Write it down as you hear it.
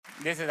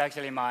This is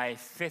actually my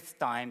fifth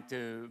time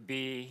to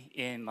be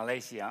in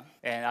Malaysia.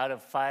 And out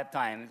of 5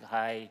 times,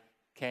 I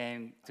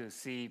came to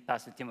see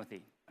Pastor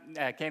Timothy.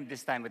 I came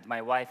this time with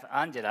my wife,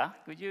 Angela.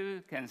 Could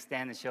you can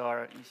stand and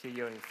show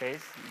your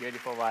face,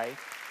 beautiful wife?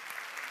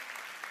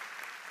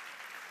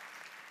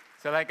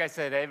 So like I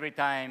said, every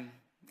time,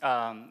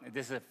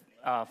 this is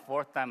the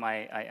fourth time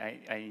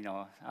I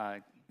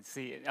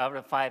see, out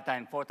of 5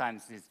 times, 4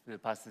 times is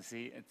to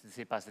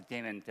see Pastor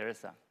Tim and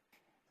Teresa.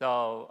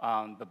 So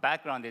the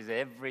background is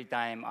every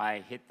time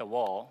I hit the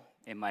wall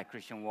in my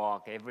Christian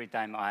walk, every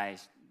time I,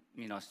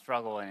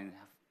 struggle and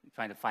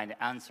trying to find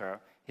the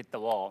answer, hit the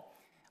wall,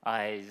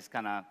 I just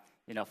kind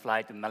of,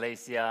 fly to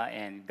Malaysia,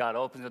 and God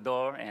opens the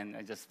door, and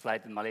I just fly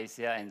to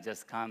Malaysia and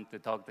just come to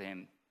talk to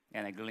Him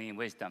and I glean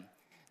wisdom.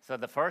 So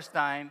the first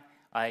time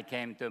I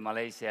came to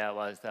Malaysia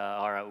was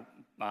our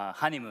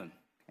honeymoon,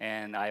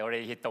 and I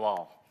already hit the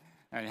wall.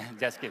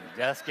 Just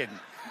kidding.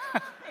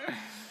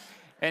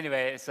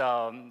 Anyway,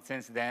 so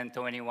since then,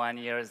 21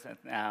 years,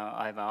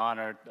 I've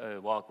honored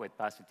to walk with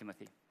Pastor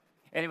Timothy.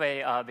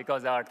 Anyway,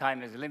 because our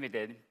time is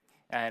limited,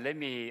 let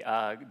me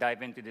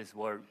dive into this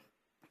word.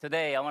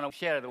 Today, I want to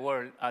share the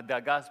word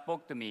that God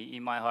spoke to me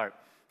in my heart,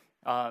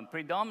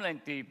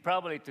 predominantly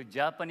probably to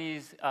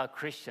Japanese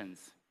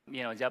Christians.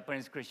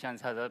 Japanese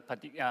Christians have a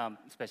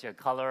special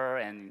color,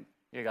 and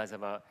you guys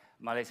have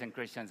Malaysian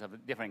Christians have a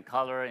different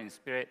color and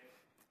spirit.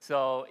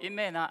 So it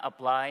may not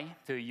apply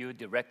to you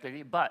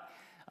directly, but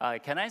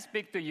can I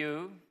speak to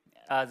you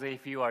as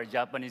if you are a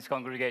Japanese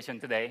congregation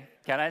today?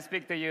 Can I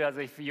speak to you as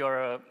if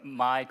you're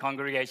my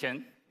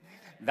congregation?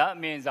 That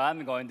means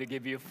I'm going to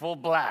give you full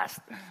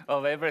blast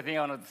of everything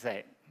I want to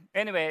say.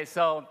 Anyway,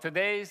 so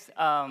today's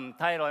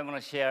title I want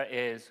to share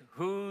is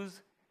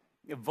Whose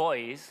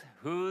Voice,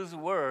 Whose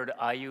Word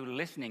Are You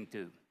Listening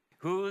to?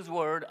 Whose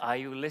Word Are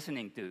You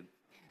Listening to?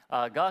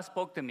 God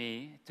spoke to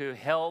me to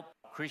help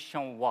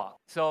Christian walk.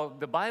 So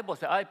the Bible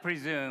says, I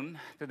presume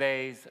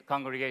today's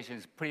congregation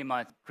is pretty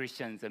much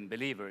Christians and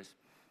believers.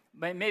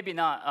 But maybe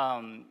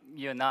not,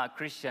 you're not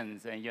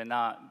Christians and you're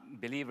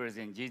not believers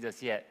in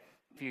Jesus yet.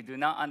 If you do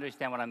not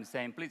understand what I'm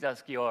saying, please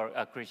ask your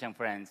Christian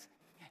friends,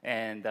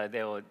 and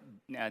they will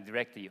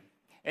direct you.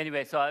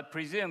 Anyway, so I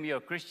presume you're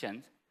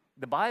Christians.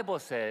 The Bible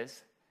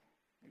says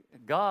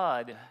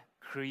God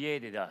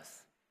created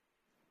us.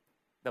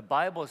 The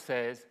Bible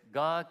says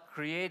God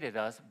created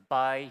us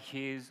by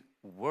His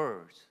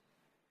words.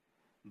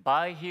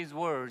 By His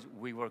words,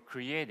 we were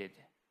created.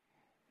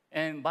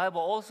 And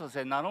Bible also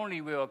said not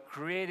only we were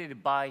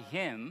created by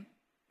Him,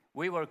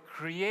 we were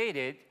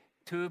created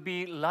to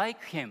be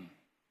like Him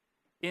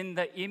in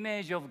the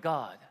image of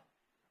God.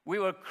 We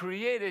were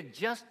created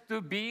just to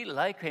be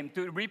like Him,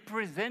 to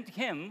represent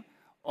Him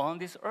on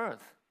this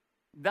earth.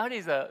 That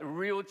is a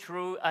real,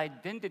 true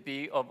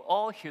identity of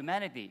all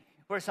humanity.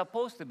 We're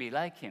supposed to be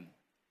like Him.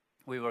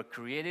 We were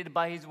created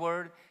by His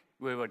word.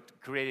 We were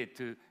created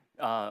to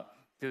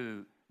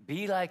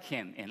be like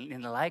Him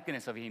in the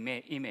likeness of His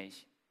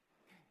image.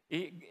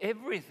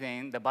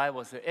 Everything, the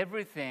Bible says,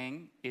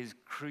 everything is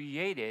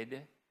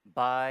created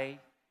by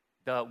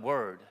the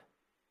Word.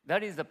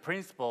 That is the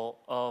principle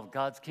of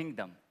God's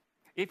kingdom.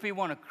 If we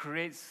want to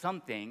create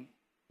something,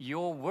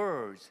 your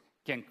words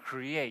can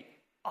create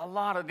a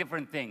lot of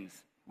different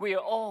things. We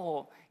are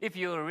all, if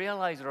you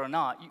realize it or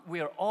not, we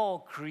are all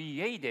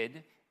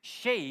created,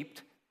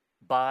 shaped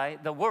by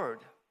the Word.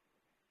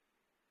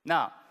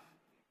 Now,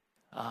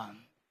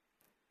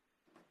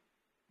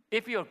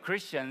 if you're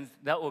Christians,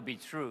 that will be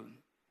true.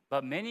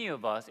 But many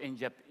of us in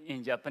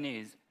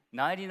Japanese,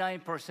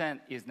 99%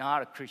 is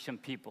not a Christian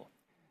people.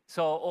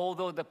 So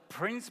although the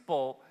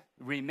principle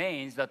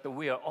remains that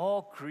we are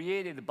all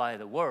created by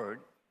the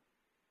Word,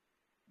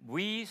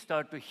 we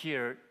start to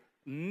hear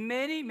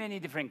many, many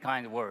different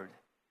kinds of words.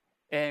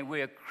 And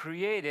we are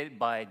created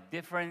by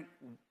different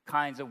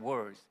kinds of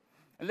words.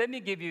 And let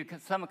me give you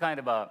some kind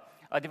of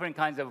different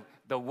kinds of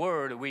the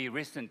word we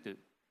listen to.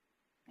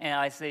 And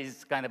I say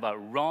it's kind of a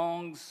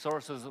wrong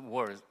sources of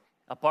words,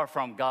 apart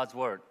from God's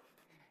word.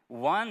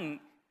 One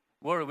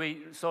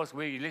source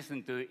we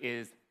listen to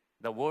is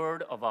the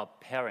word of our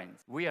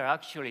parents. We are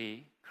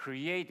actually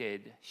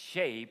created,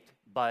 shaped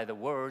by the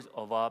words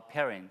of our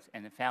parents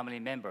and family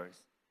members.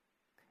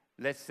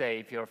 Let's say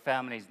if your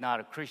family is not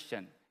a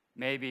Christian,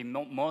 maybe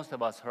most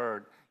of us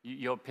heard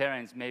your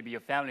parents, maybe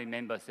your family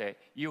members say,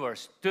 "You are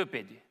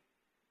stupid.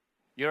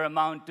 You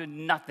amount to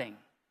nothing.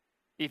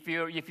 If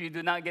you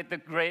do not get the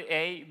grade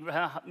A,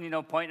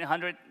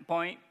 100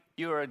 point,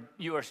 you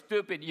are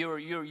stupid.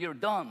 You're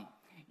dumb."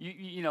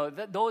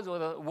 Those are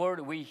the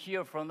words we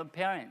hear from the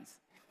parents.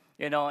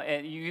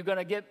 And you're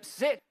gonna get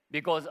sick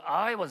because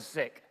I was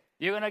sick.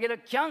 You're gonna get a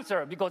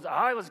cancer because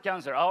I was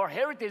cancer. Our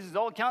heritage is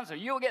all cancer.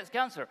 You get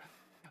cancer.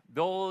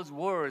 Those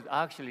words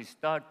actually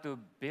start to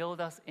build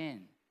us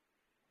in.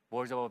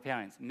 Words of our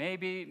parents.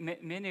 Maybe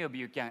many of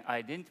you can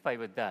identify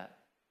with that.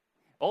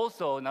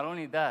 Also, not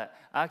only that,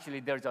 actually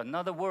there's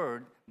another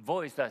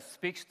voice that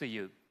speaks to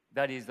you.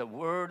 That is the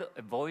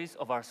voice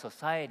of our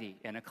society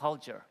and a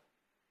culture.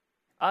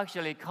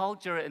 Actually,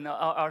 culture and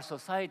our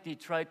society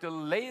try to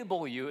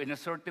label you in a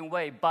certain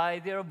way by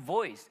their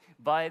voice,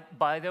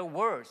 by their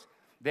words.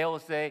 They will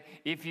say,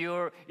 if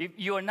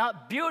you're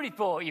not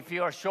beautiful, if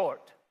you are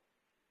short,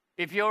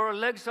 if your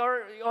legs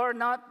are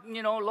not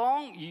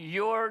long,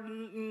 you're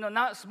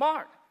not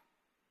smart.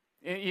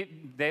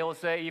 They will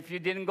say, if you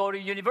didn't go to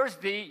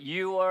university,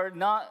 you are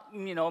not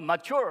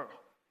mature.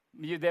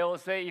 They will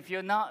say, if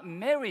you're not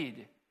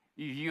married,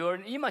 you're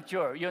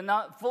immature, you're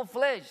not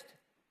full-fledged.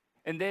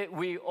 And then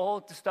we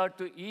all start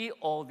to eat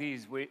all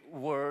these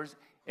words,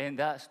 and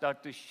that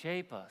start to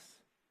shape us.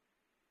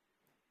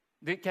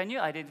 Can you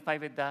identify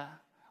with that?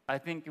 I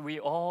think we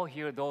all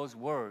hear those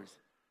words.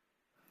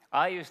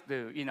 I used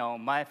to,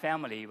 my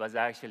family was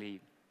actually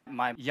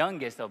my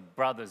youngest of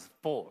brothers,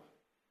 4.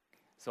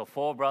 So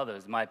 4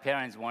 brothers. My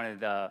parents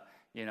wanted,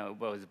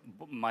 was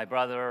my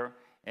brother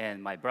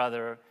and my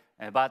brother.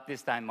 And about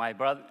this time, my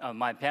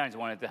parents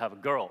wanted to have a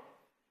girl.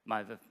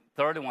 The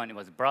third one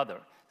was brother.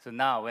 So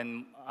now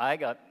when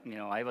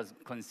I was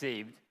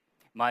conceived,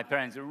 my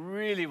parents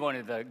really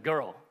wanted a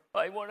girl.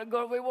 I want a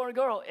girl, we want a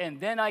girl. And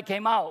then I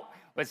came out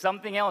with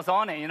something else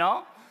on it,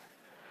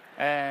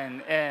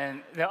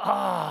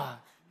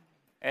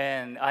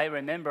 And I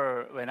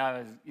remember when I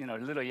was, a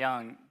little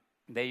young,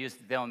 they used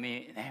to tell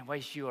me, I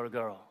wish you were a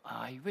girl.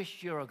 I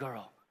wish you were a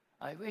girl.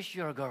 I wish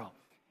you were a girl.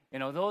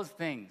 Those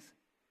things.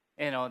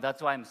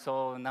 That's why I'm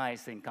so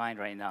nice and kind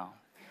right now.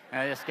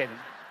 I'm just kidding.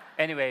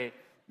 Anyway,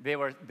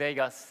 they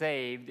got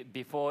saved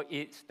before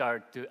it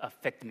started to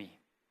affect me.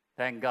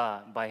 Thank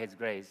God, by His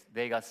grace,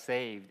 they got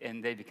saved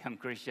and they become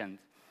Christians.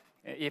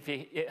 If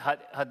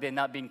had they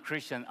not been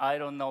Christian, I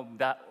don't know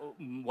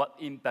what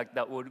impact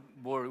that word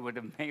would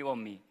have made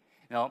on me.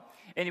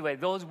 Anyway,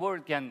 those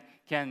words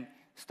can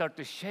start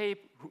to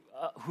shape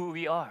who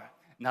we are.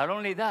 Not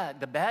only that,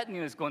 the bad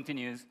news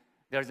continues.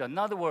 There's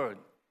another word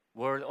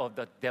of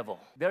the devil.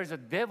 There's a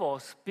devil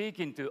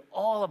speaking to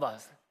all of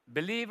us.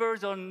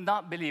 Believers or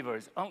not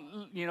believers,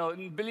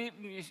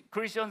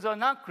 Christians or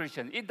not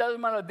Christians, it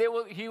doesn't matter.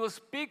 He will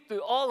speak to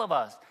all of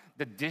us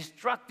the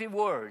destructive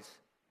words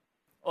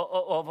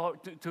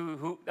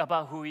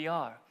about who we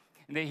are.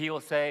 And then he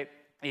will say,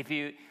 if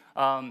you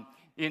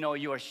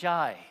are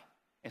shy,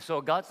 and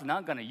so God's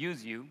not going to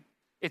use you.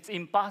 It's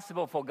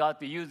impossible for God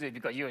to use it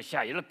because you're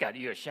shy. You look at it,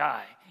 you're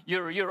shy.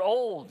 You're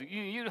old. Do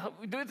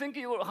you think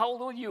how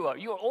old you are?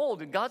 You're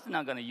old. God's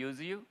not going to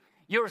use you.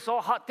 You're so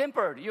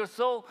hot-tempered. You're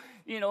so,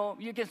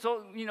 you can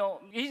so,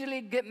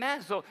 easily get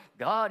mad. So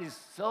God is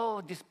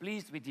so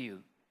displeased with you.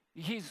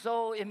 He's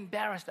so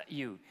embarrassed at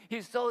you.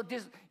 He's so,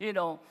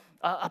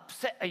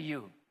 upset at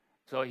you.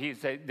 So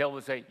they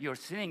will say, you're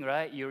sinning,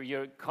 right?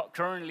 You're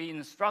currently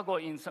in struggle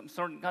in some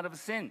certain kind of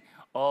sin.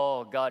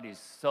 Oh, God is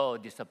so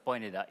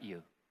disappointed at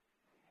you.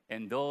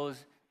 And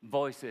those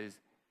voices,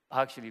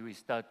 actually, we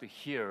start to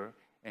hear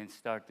and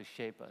start to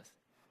shape us.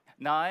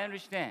 Now, I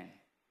understand.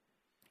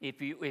 If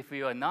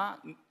you are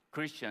not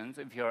Christians,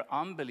 if you are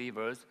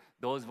unbelievers,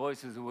 those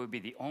voices will be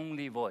the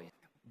only voice.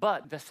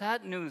 But the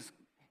sad news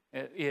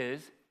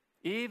is,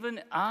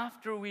 even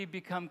after we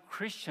become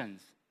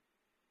Christians,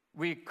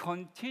 we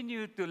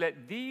continue to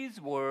let these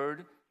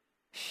words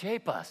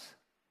shape us.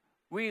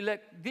 We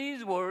let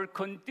these words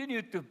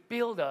continue to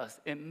build us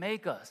and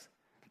make us.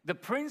 The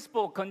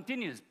principle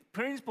continues.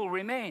 Principle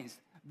remains.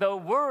 The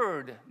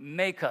word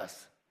makes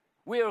us.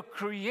 We are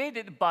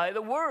created by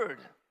the word.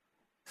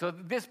 So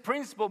this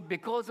principle,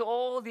 because of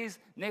all these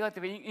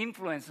negative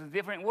influences,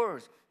 different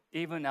words,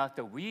 even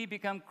after we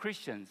become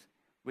Christians,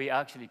 we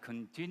actually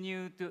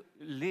continue to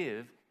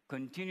live,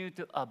 continue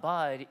to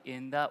abide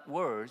in that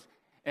word.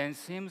 And it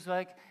seems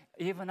like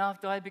even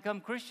after I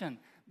become Christian,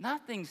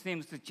 nothing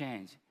seems to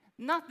change.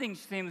 Nothing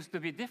seems to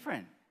be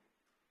different.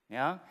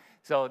 Yeah?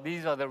 So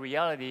these are the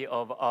reality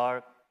of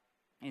our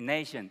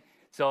nation.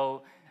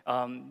 So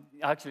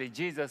actually,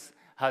 Jesus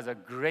has a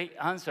great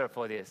answer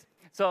for this.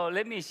 So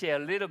let me share a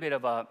little bit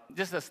about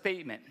just a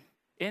statement.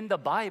 In the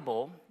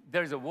Bible,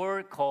 there's a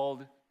word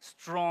called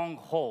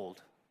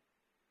stronghold.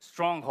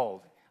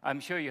 Stronghold. I'm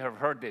sure you have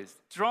heard this.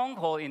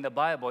 Stronghold in the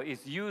Bible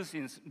is used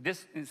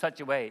in such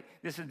a way.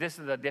 This is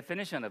the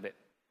definition of it.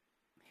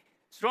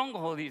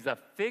 Stronghold is a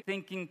fixed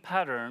thinking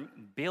pattern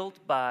built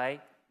by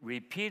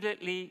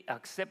repeatedly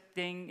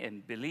accepting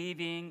and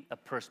believing a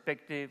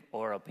perspective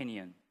or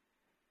opinion.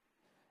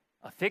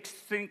 A fixed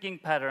thinking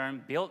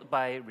pattern built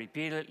by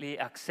repeatedly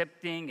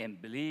accepting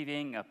and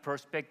believing a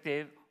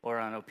perspective or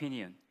an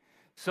opinion.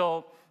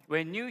 So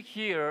when you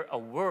hear a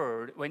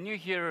word, when you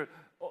hear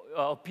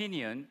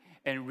opinion,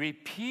 and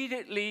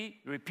repeatedly,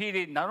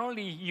 not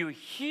only you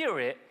hear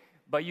it,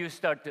 but you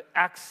start to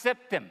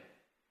accept them.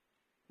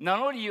 Not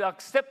only you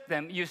accept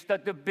them, you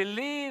start to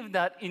believe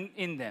that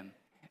in them.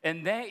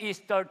 And then you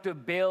start to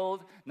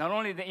build, not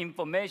only the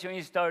information,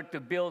 you start to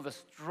build a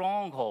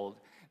stronghold.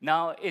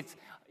 Now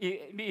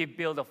it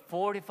builds a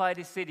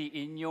fortified city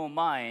in your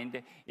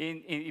mind.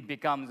 It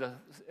becomes a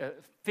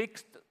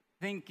fixed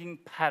thinking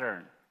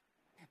pattern.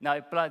 Now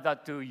apply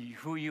that to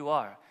who you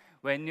are.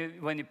 when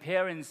your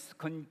parents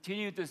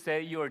continue to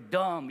say you're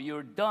dumb,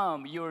 you're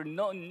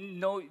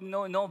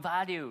no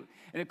value,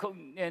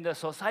 and the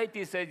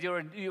society says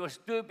you're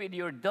stupid,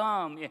 you're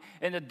dumb,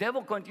 and the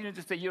devil continues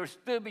to say you're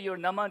stupid, you're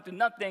amount to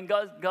nothing,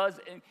 God's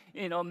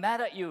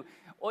mad at you.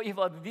 Or if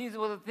these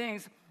were the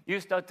things, you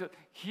start to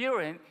hear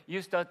him,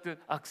 you start to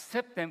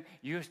accept them,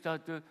 you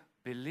start to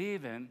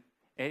believe him.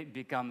 It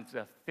becomes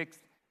a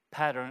fixed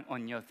pattern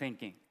on your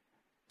thinking.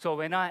 So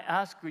when I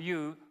ask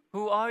you,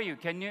 who are you?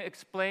 Can you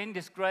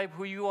describe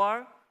who you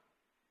are?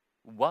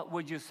 What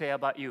would you say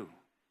about you?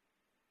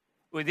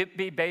 Would it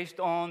be based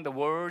on the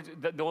words,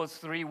 those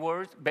three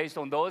words, based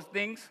on those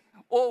things?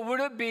 Or would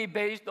it be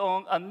based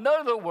on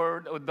another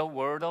word, or the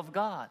Word of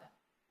God?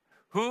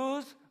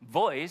 Whose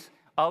voice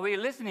are we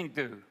listening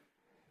to?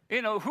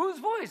 Whose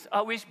voice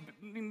are we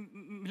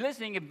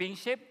listening and being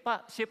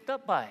shaped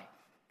up by?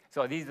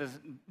 So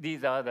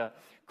these are the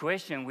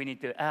questions we need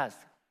to ask.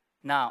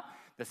 Now,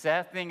 the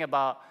sad thing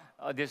about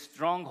this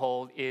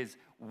stronghold is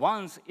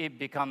once it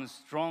becomes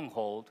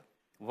stronghold,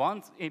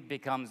 once it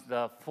becomes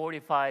the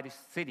fortified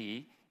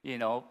city,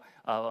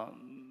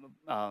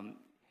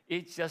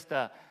 it's just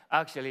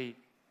actually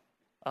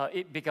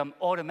it becomes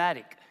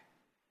automatic.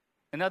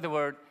 In other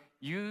words,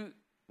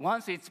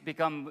 once it's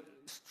become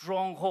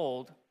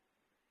stronghold,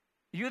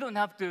 you don't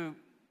have to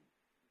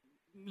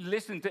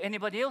listen to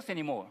anybody else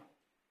anymore.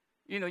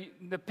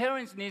 The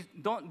parents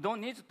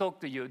don't need to talk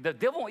to you.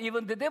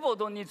 Even the devil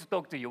don't need to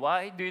talk to you.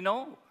 Why? Do you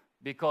know?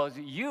 Because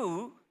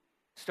you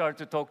start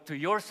to talk to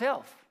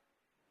yourself.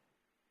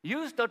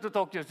 You start to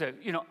talk to yourself.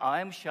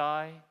 I'm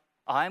shy.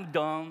 I'm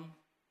dumb.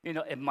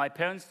 If my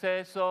parents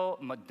say so,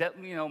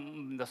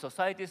 the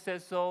society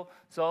says so,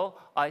 so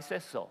I say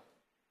so.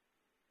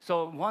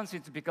 So once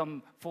it's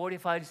become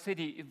fortified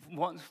city,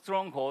 one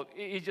stronghold,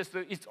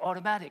 it's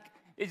automatic.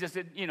 It's just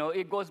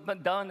it goes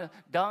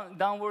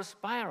downward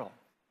spiral.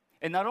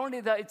 And not only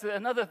that, it's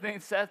another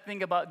sad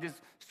thing about this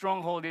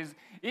stronghold is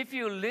if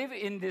you live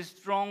in this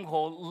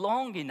stronghold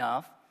long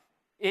enough,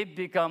 it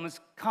becomes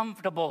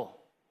comfortable.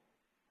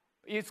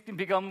 It's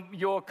become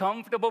your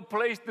comfortable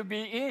place to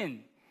be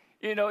in.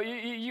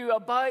 You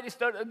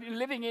start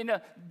living in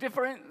a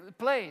different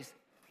place.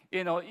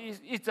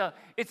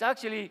 It's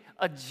actually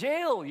a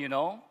jail,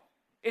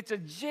 It's a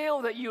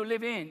jail that you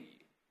live in.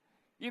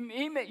 You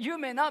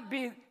may not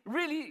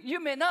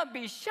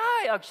be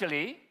shy,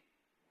 actually.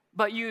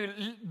 But you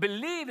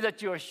believe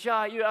that you're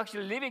shy. You're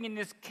actually living in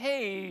this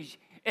cage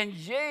and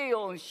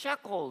jail and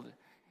shackled.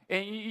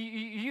 And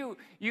you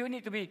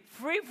need to be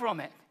free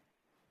from it.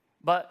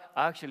 But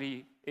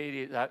actually,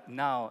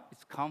 now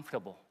it's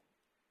comfortable.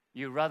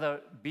 You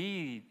rather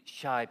be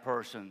shy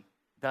person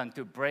than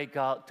to break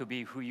out to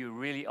be who you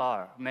really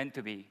are, meant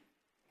to be.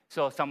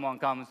 So someone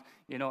comes,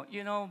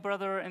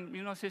 brother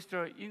and,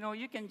 sister,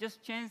 you can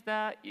just change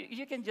that.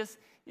 You can just,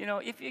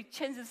 if you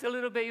change this a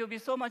little bit, you'll be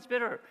so much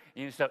better.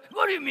 And you start,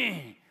 what do you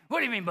mean? What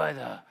do you mean by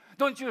that?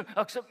 Don't you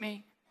accept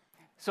me?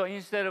 So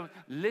instead of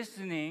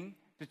listening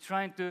to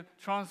trying to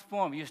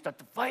transform, you start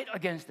to fight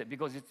against it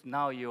because it's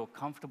now your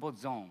comfortable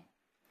zone.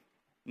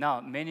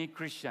 Now, many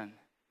Christians,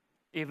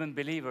 even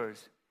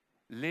believers,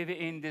 live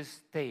in this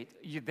state.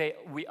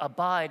 We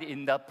abide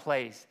in that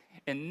place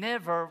and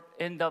never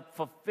end up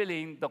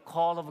fulfilling the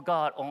call of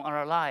God on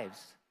our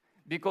lives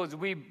because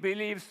we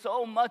believe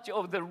so much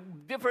of the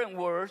different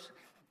words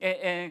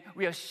and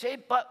we are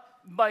shaped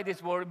up by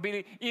this word,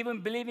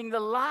 even believing the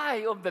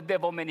lie of the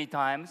devil many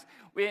times.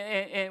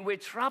 And we're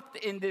trapped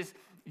in this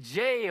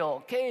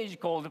cage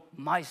called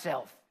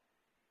myself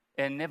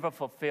and never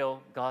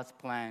fulfill God's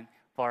plan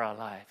for our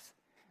lives.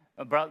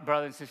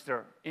 Brother and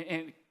sister,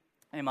 in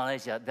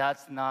Malaysia,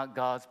 that's not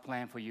God's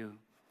plan for you.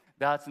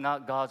 That's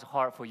not God's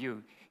heart for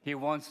you. He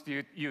wants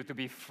you to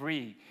be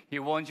free. He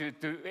wants you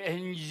to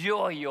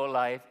enjoy your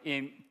life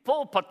in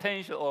full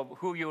potential of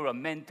who you are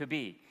meant to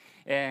be.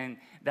 And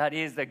that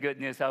is the good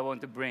news I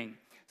want to bring.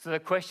 So the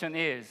question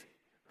is,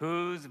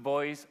 whose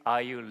voice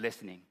are you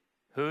listening?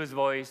 Whose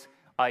voice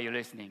are you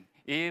listening?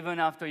 Even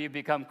after you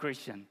become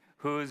Christian,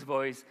 whose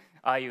voice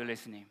are you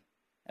listening?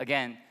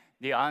 Again,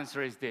 the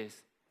answer is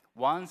this.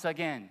 Once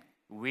again,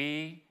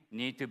 we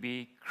need to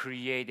be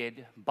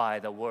created by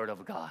the Word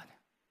of God.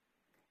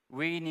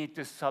 We need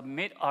to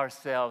submit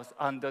ourselves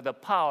under the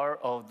power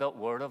of the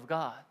Word of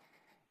God.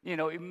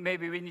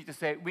 Maybe we need to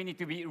say we need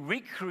to be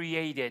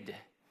recreated,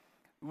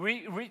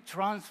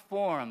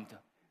 transformed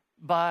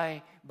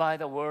by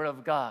the Word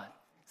of God.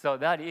 So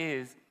that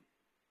is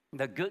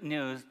the good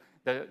news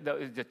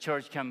the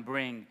church can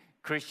bring,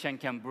 Christian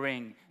can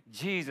bring,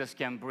 Jesus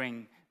can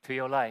bring to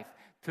your life.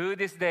 To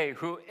this day,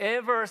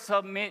 whoever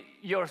submit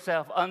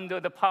yourself under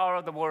the power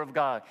of the Word of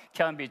God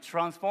can be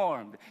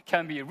transformed,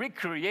 can be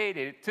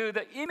recreated to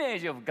the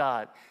image of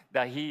God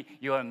that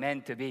you are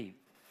meant to be.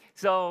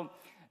 So,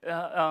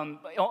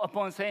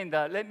 upon saying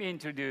that, let me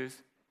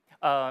introduce,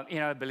 in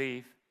our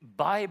belief,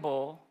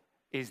 Bible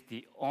is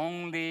the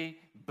only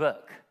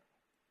book,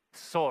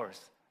 source,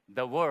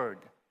 the Word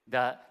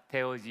that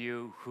tells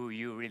you who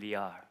you really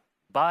are.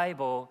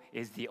 Bible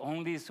is the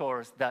only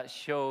source that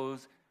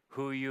shows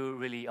who you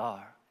really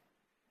are.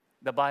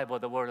 the Bible,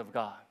 the Word of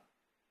God.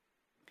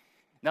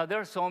 Now, there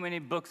are so many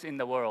books in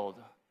the world.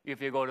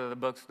 If you go to the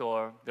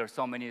bookstore, there are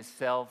so many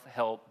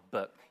self-help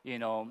books,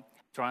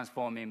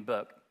 transforming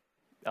book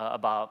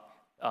about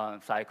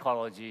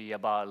psychology,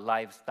 about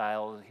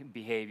lifestyle,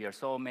 behavior,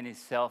 so many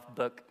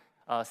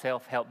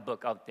self-help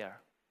book out there.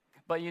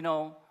 But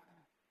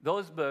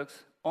those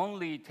books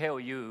only tell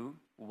you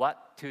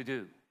what to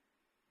do.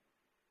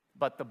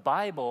 But the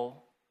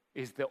Bible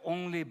is the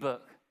only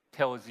book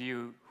tells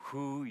you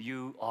who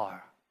you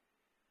are.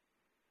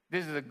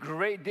 This is a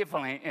great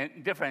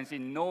difference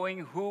in knowing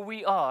who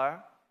we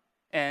are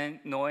and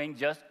knowing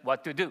just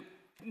what to do.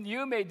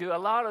 You may do a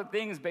lot of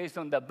things based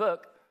on the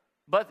book,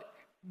 but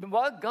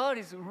what God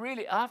is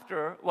really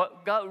after,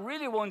 what God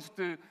really wants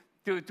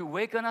to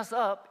waken us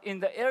up in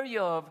the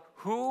area of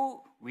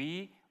who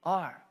we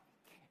are.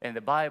 And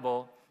the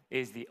Bible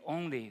is the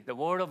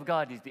Word of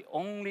God is the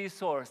only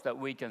source that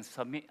we can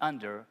submit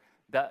under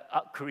that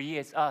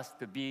creates us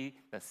to be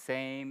the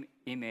same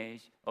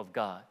image of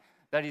God.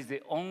 That is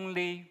the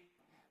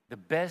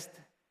best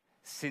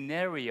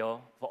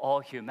scenario for all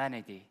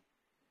humanity,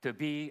 to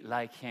be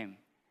like Him.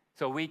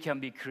 So we can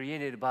be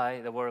created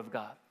by the Word of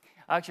God.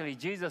 Actually,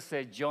 Jesus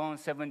said, John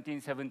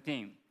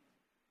 17:17.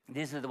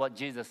 This is what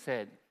Jesus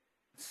said.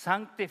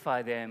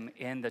 Sanctify them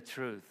in the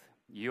truth.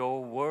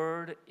 Your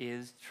word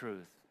is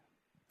truth.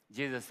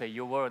 Jesus said,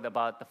 your word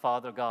about the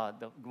Father God,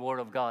 the Word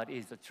of God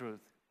is the truth.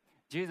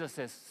 Jesus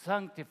says,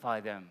 sanctify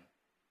them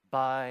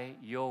by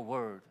your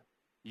word.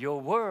 Your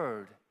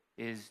word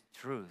is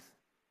truth.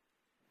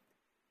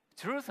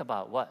 Truth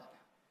about what?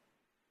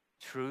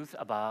 Truth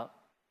about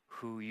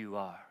who you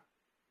are.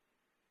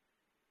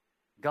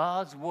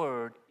 God's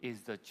word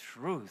is the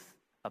truth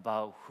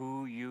about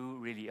who you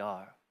really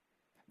are.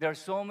 There are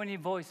so many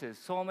voices,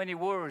 so many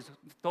words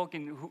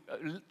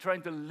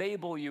trying to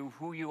label you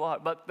who you are.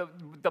 But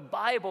the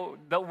Bible,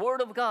 the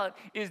Word of God,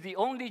 is the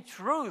only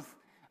truth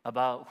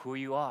about who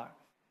you are.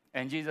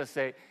 And Jesus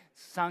said,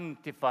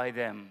 sanctify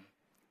them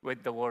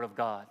with the Word of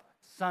God.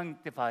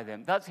 Sanctify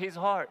them. That's His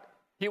heart.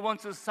 He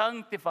wants to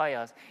sanctify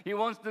us. He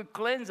wants to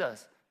cleanse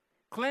us.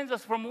 Cleanse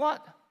us from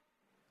what?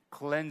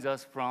 Cleanse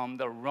us from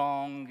the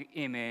wrong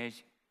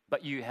image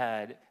that you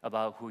had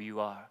about who you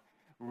are.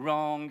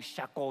 Wrong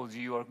shackles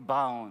you are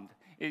bound.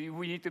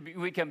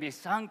 We can be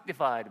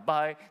sanctified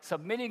by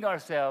submitting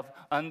ourselves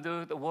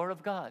under the Word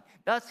of God.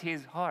 That's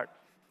His heart.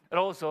 And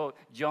also,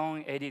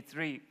 John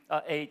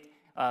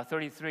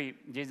 8:33,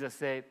 Jesus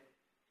said,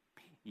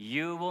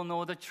 you will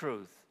know the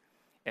truth,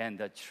 and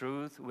the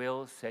truth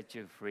will set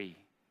you free.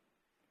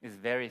 It's a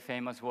very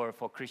famous word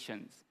for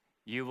Christians.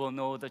 You will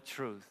know the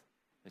truth.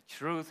 The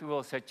truth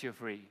will set you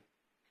free.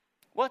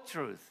 What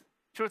truth?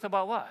 Truth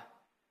about what?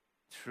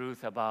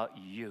 Truth about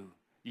you.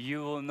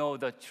 You will know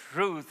the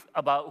truth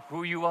about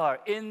who you are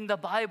in the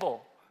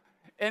Bible.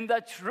 And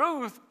the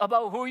truth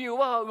about who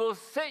you are will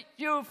set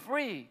you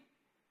free.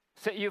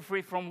 Set you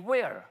free from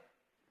where?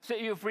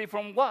 Set you free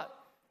from what?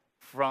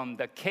 From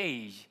the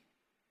cage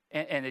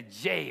and the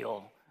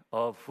jail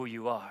of who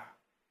you are.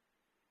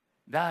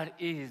 That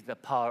is the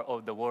power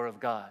of the Word of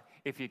God.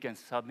 If you can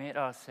submit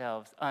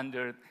ourselves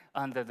under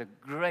the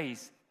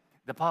grace,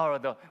 the power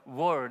of the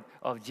Word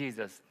of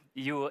Jesus,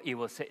 it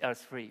will set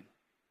us free.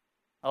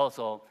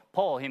 Also,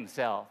 Paul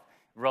himself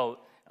wrote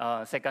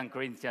 2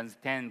 Corinthians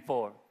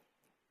 10:4.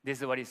 This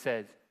is what he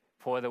says.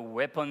 For the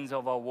weapons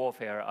of our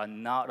warfare are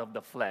not of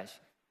the flesh,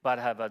 but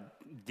have a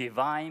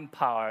divine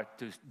power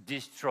to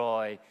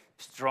destroy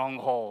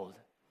stronghold.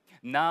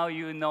 Now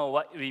you know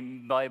what the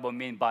Bible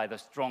means by the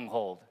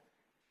stronghold.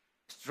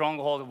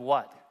 Stronghold of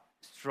what?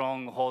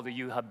 Stronghold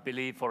you have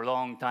believed for a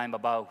long time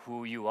about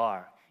who you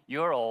are.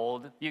 You're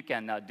old, you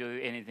cannot do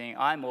anything.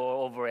 I'm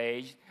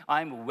overage,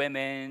 I'm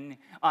women,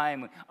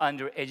 I'm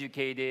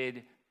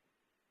undereducated.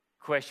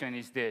 Question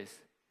is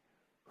this: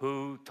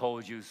 who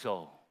told you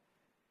so?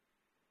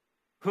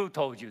 Who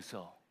told you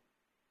so?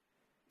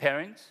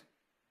 Parents?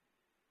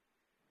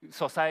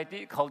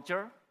 Society?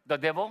 Culture? The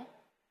devil?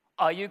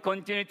 Are you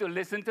continuing to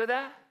listen to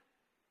that?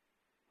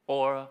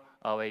 Or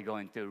are we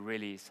going to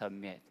really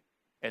submit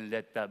and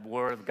let the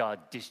Word of God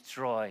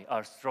destroy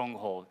our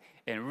stronghold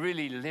and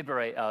really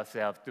liberate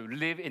ourselves to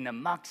live in the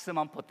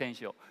maximum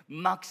potential,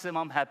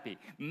 maximum happy,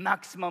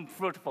 maximum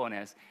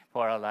fruitfulness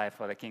for our life,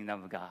 for the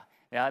kingdom of God?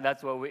 Yeah,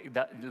 that's what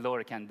the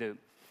Lord can do.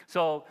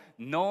 So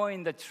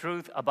knowing the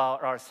truth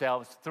about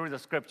ourselves through the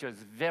Scripture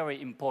is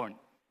very important.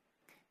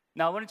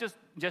 Now, I want to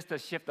just to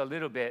shift a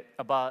little bit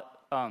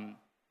about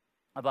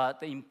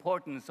the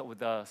importance of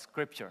the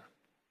Scripture,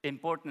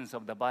 importance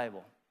of the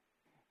Bible.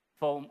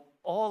 For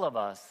all of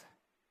us,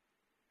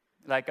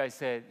 like I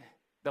said,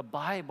 the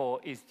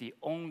Bible is the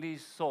only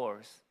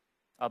source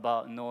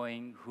about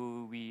knowing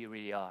who we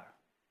really are.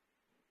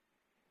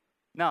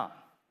 Now,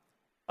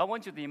 I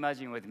want you to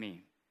imagine with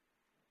me.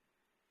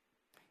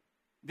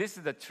 This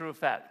is the true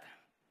fact,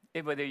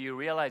 whether you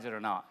realize it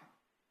or not.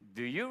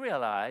 Do you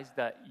realize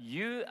that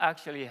you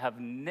actually have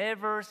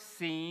never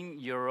seen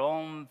your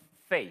own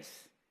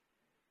face?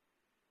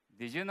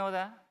 Did you know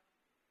that?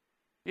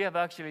 You have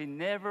actually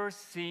never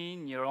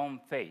seen your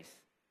own face.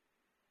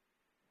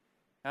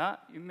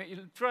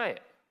 You try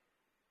it.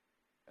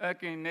 I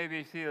can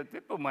maybe see the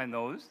tip of my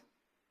nose,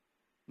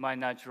 my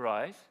natural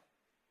eyes.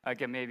 I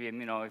can maybe,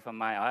 if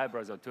my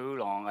eyebrows are too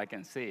long, I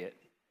can see it.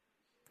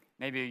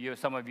 Maybe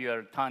some of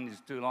your tongue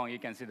is too long, you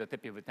can see the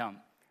tip of your tongue.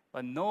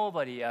 But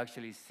nobody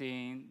actually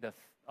seen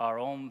our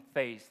own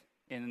face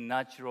in a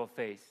natural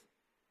face.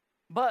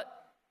 But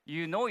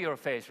you know your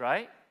face,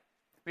 right?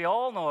 We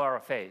all know our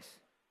face.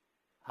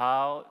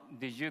 How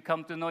did you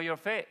come to know your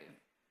face?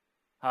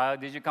 How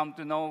did you come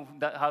to know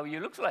how you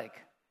look like?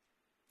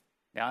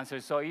 The answer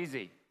is so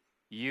easy.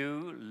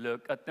 You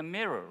look at the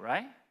mirror,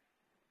 right?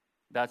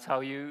 That's how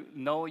you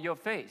know your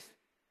face.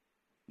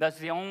 That's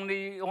the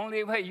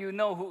only way you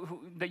know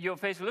that your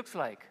face looks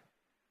like.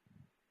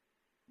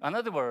 In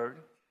other words,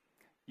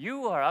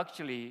 you are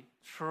actually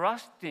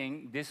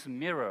trusting this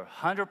mirror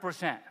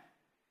 100%.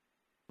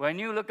 When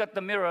you look at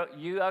the mirror,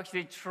 you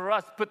actually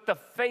put the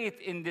faith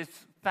in this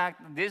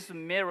fact, this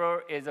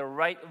mirror is a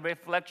right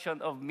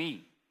reflection of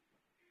me.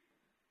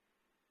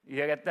 You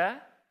get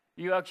that?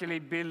 You actually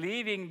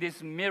believing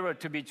this mirror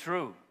to be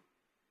true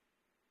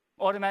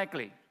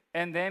automatically,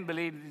 and then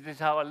believe this is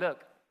how I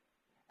look.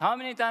 How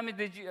many times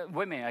did you,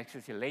 women,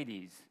 actually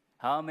ladies,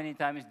 how many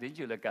times did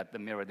you look at the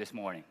mirror this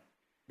morning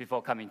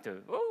before coming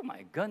to? Oh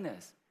my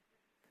goodness.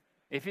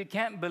 If you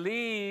can't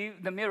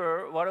believe the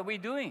mirror, what are we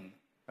doing,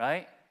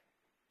 right?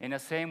 In the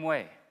same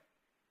way,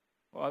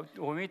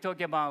 when we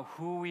talk about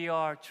who we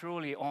are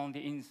truly on the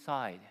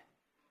inside,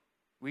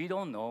 we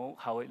don't know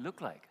how it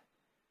looks like.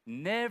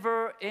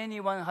 Never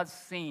anyone has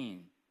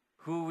seen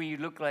who we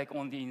look like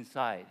on the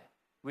inside.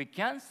 We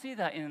can't see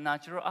that in the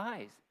natural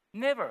eyes.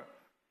 Never.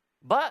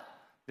 But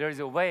there is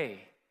a way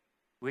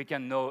we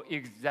can know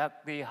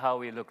exactly how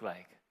we look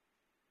like.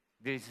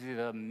 This is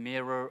the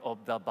mirror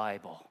of the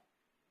Bible.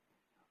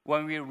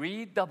 When we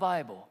read the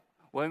Bible,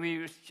 when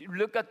we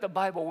look at the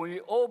Bible, when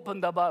we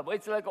open the Bible,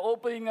 it's like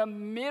opening a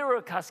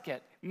mirror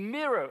casket.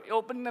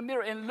 Opening the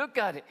mirror and look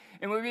at it.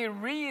 And when we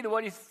read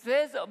what it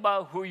says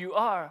about who you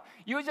are,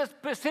 you just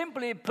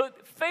simply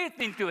put faith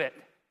into it.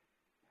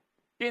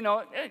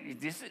 Is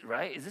this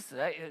right? Is this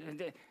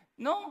right?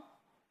 No.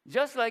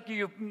 Just like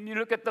you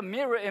look at the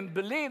mirror and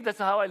believe that's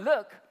how I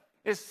look,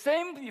 it's the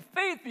same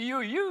faith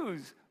you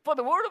use for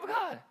the Word of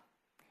God.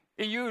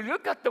 And you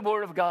look at the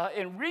Word of God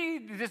and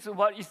read this is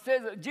what it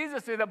says,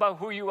 Jesus said about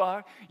who you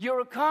are.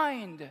 You're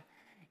kind.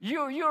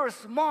 You're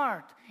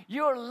smart.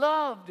 You're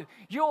loved.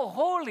 You're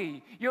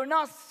holy. You're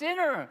not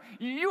sinner.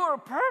 You're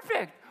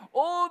perfect.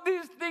 All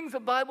these things the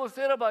Bible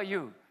said about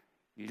you.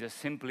 You just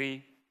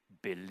simply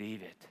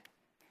believe it.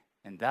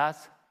 And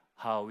that's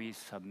how we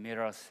submit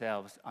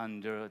ourselves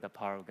under the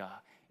power of God.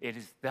 It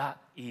is that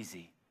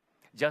easy.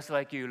 Just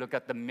like you look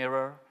at the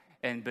mirror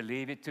and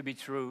believe it to be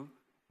true,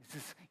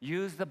 just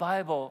use the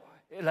Bible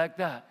like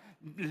that.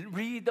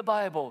 Read the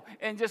Bible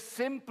and just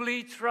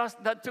simply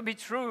trust that to be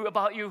true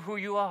about you, who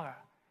you are.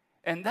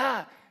 And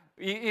that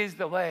is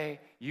the way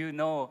you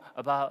know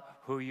about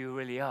who you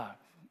really are.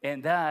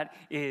 And that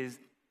is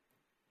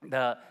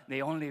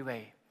the only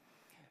way.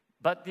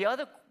 But the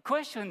other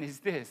question is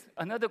this.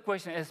 Another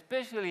question,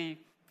 especially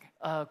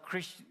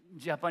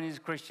Japanese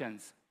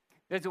Christians.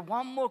 There's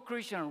one more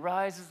Christian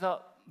rises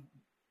up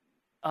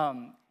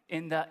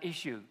in that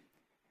issue.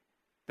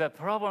 The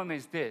problem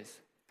is this.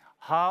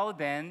 How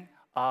then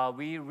are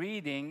we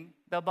reading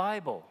the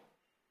Bible?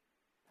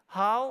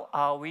 How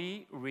are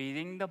we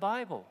reading the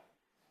Bible?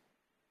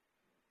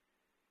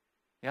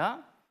 Yeah?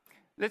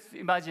 Let's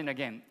imagine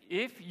again.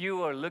 If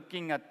you are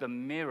looking at the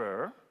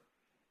mirror,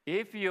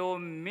 if your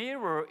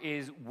mirror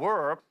is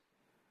warped,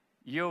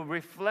 your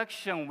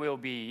reflection will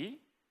be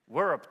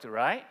warped,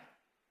 right?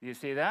 You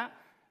see that?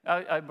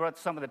 I brought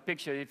some of the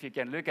pictures if you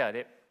can look at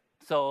it.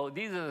 So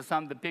these are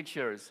some of the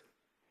pictures.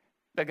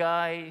 The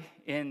guy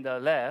in the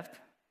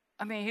left,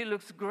 he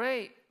looks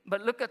great,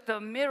 but look at the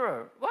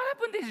mirror. What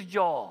happened to his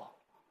jaw?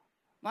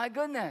 My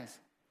goodness.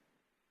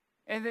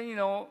 And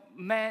then,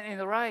 man in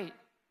the right,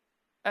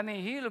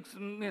 he looks,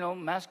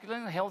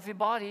 masculine, healthy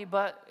body,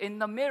 but in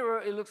the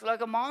mirror, it looks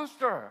like a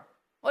monster.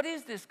 What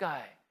is this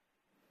guy?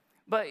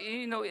 But,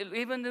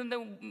 even in the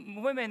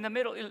woman in the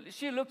middle,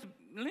 she looks,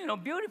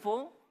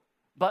 beautiful,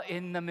 but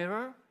in the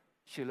mirror,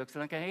 she looks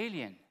like an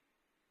alien.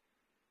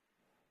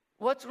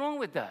 What's wrong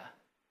with that?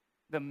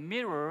 The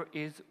mirror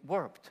is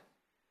warped.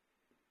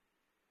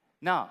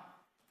 Now,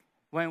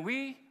 when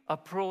we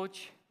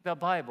approach the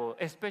Bible,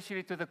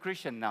 especially to the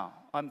Christian now,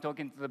 I'm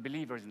talking to the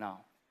believers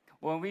now.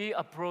 When we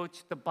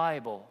approach the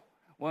Bible,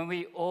 when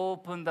we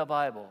open the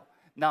Bible,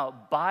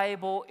 now,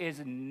 Bible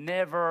is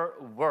never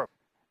warped.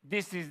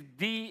 This is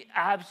the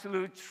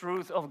absolute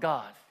truth of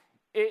God.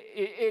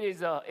 It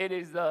is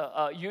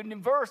a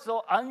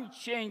universal,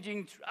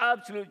 unchanging,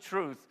 absolute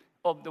truth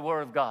of the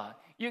Word of God.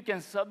 You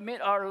can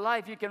submit our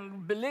life. You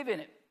can believe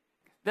in it.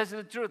 That's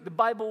the truth. The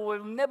Bible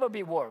will never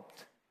be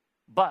warped.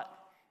 But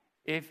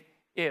if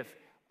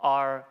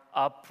our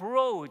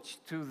approach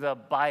to the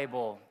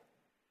Bible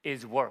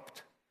is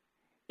warped,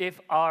 if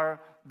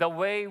the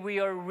way we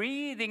are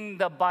reading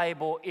the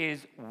Bible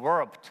is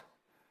warped,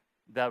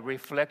 the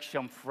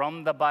reflection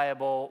from the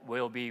Bible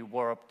will be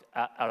warped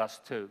at us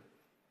too.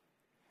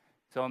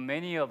 So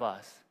many of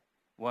us,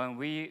 when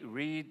we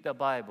read the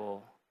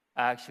Bible,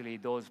 actually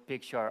those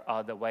pictures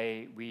are the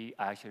way we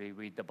actually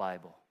read the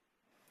Bible.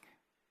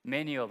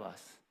 Many of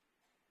us,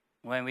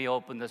 when we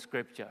open the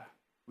scripture,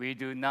 we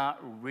do not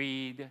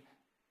read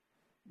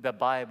the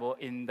Bible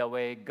in the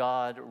way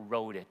God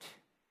wrote it.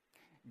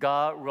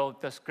 God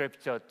wrote the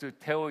scripture to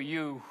tell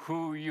you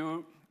who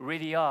you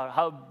really are,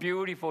 how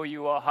beautiful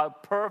you are, how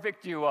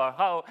perfect you are,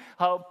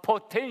 how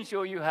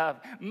potential you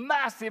have,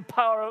 massive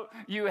power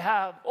you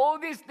have. All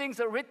these things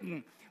are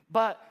written,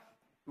 but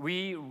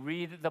we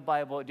read the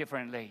Bible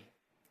differently.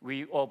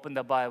 We open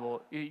the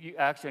Bible.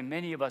 Actually,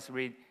 many of us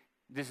read,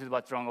 this is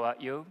what's wrong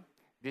about you.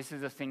 This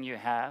is the thing you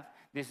have.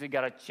 This you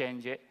got to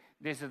change it.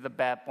 This is the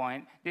bad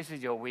point. This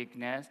is your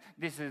weakness.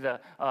 This is the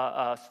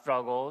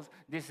struggles.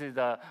 This is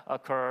the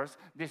curse.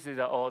 This is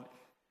the old.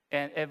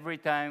 And every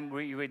time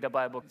we read the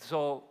Bible,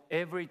 so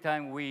every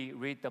time we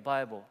read the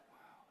Bible,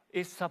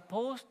 it's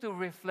supposed to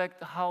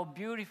reflect how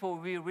beautiful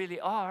we really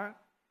are,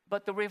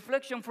 but the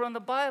reflection from the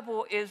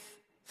Bible is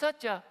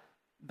such a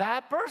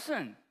bad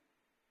person.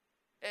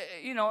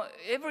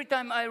 Every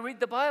time I read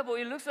the Bible,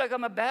 it looks like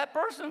I'm a bad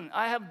person.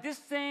 I have this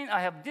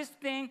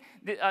thing,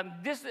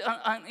 this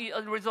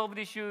unresolved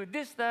issue,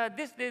 this.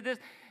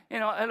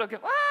 I look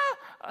at,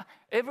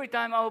 every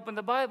time I open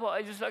the Bible,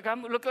 I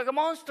look like a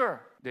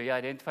monster. Do you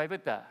identify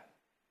with that?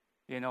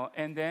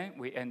 And then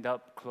we end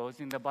up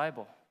closing the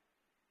Bible.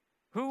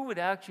 Who would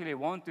actually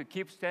want to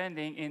keep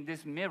standing in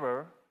this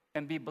mirror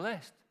and be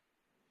blessed?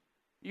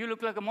 You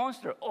look like a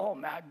monster. Oh,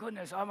 my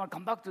goodness, I'm going to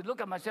come back to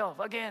look at myself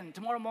again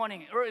tomorrow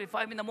morning, early,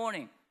 5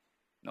 a.m.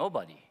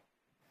 Nobody.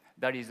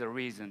 That is the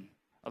reason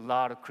a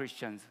lot of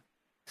Christians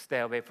stay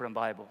away from the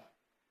Bible.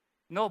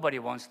 Nobody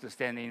wants to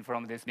stand in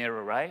front of this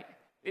mirror, right?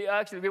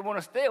 Actually, we want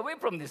to stay away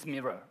from this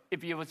mirror.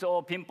 If you would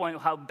all pinpoint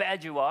how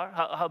bad you are,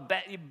 how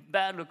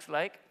bad looks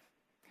like.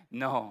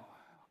 No,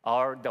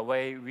 the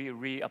way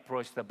we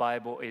approach the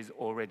Bible is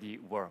already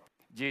warped.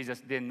 Jesus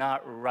did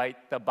not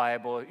write the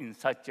Bible in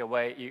such a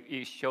way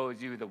it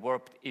shows you the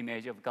warped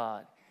image of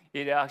God.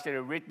 It is actually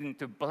written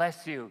to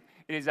bless you.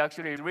 It is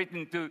actually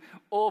written to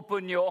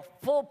open your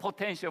full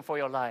potential for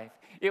your life.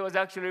 It was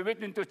actually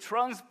written to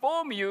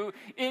transform you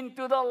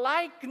into the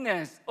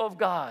likeness of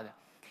God.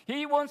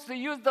 He wants to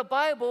use the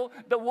Bible,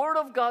 the Word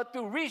of God,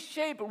 to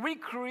reshape,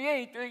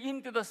 recreate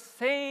into the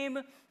same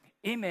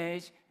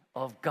image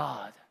of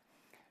God.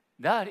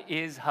 That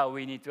is how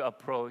we need to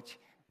approach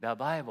the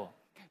Bible.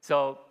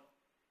 So,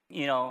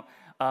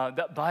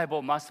 the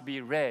Bible must be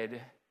read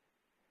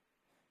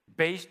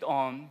based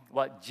on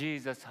what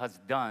Jesus has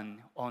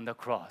done on the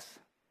cross.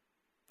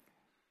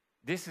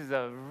 This is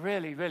a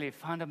really, really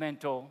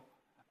fundamental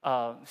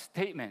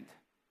statement.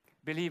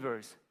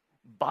 Believers,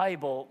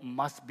 Bible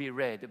must be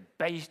read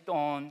based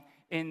on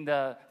in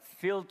the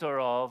filter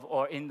of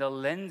or in the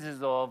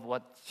lenses of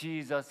what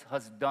Jesus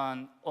has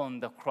done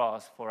on the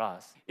cross for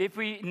us. If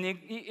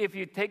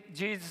you take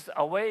Jesus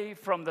away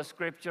from the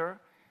scripture,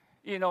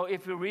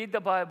 if you read the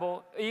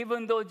Bible,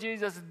 even though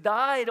Jesus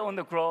died on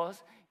the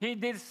cross, he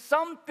did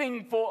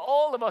something for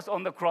all of us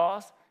on the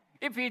cross.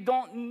 If we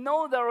don't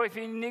know that or if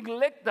we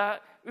neglect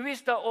that, we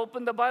start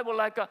open the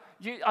Bible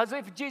as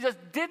if Jesus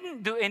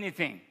didn't do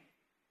anything.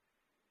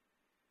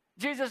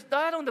 Jesus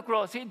died on the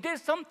cross. He did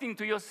something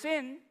to your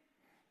sin.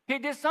 He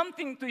did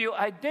something to your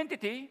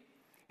identity.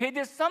 He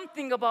did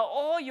something about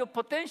all your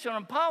potential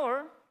and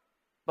power.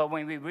 But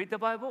when we read the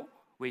Bible,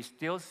 we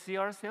still see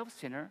ourselves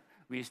sinner.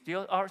 We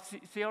still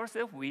see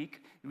ourselves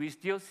weak. We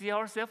still see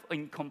ourselves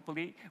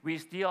incomplete. We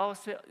still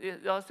see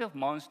ourselves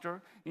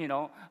monster.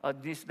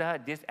 This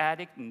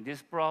addict and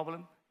this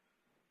problem.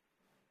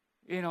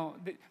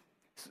 This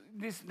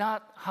is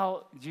not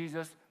how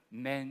Jesus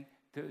meant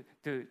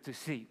to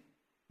see.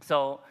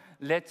 So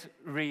let's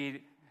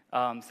read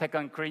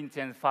 2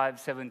 Corinthians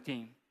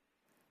 5:17.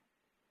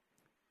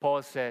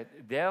 Paul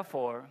said,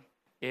 "Therefore,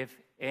 if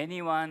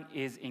anyone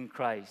is in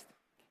Christ,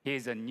 he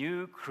is a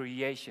new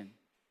creation.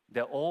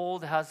 The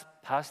old has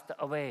passed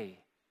away.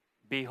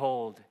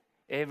 Behold,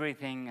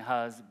 everything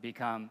has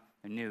become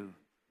new."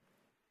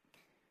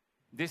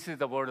 This is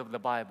the word of the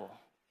Bible.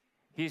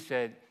 He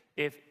said,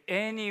 if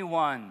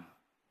anyone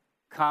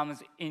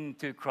comes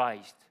into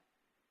Christ,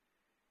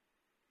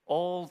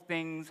 all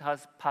things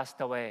has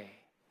passed away.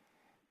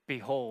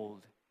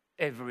 Behold,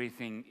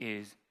 everything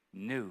is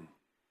new.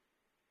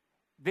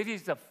 This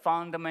is the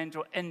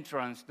fundamental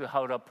entrance to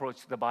how to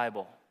approach the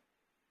Bible.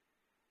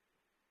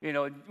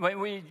 When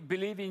we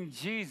believe in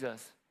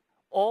Jesus,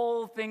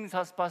 all things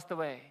has passed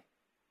away.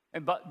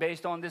 But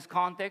based on this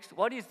context,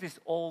 what is this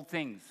all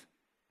things?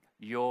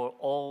 Your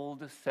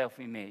old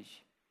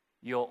self-image,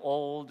 your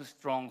old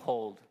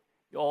stronghold,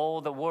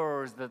 all the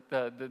words that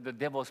the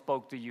devil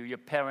spoke to you, your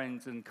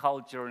parents and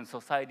culture and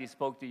society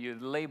spoke to you,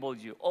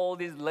 labeled you, all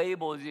these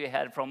labels you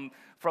had from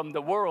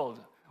the world,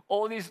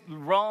 all this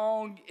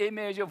wrong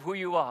image of who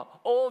you are,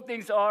 all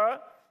things are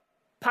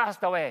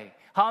passed away.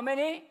 How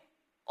many?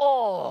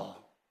 All.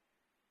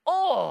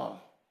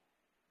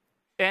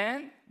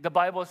 And the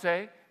Bible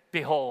says,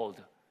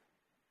 behold,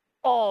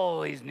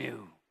 all is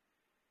new.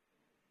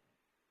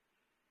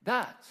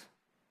 That's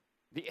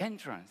the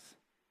entrance.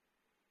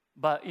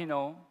 But,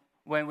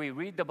 when we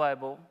read the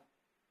Bible,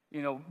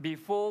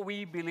 before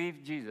we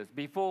believe Jesus,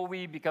 before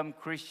we become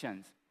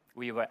Christians,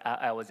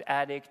 I was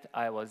addict,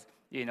 I was,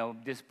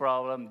 this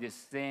problem, this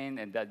sin,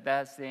 and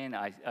that sin,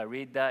 I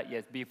read that,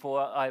 yes,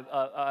 before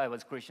I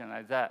was Christian,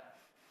 like that.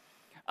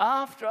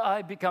 After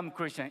I become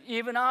Christian,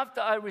 even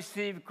after I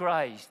receive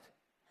Christ,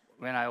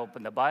 when I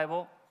open the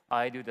Bible,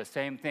 I do the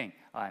same thing.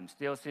 I'm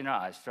still a sinner,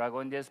 I struggle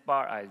in this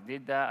part, I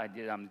did that,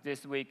 I'm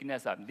this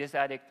weakness, I'm this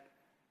addict.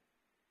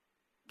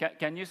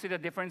 Can you see the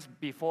difference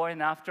before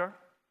and after?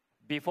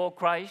 Before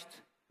Christ,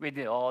 we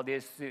did all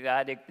this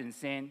addict and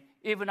sin.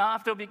 Even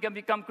after we can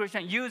become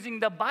Christian, using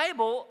the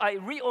Bible, I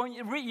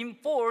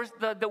reinforce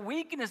the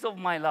weakness of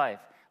my life.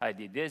 I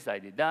did this, I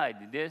did that, I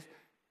did this.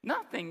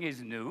 Nothing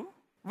is new.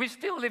 We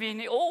still live in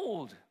the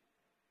old.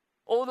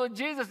 Although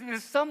Jesus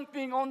did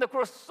something on the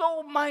cross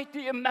so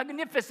mighty and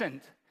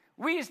magnificent,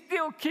 we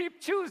still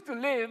choose to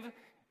live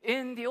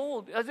in the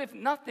old, as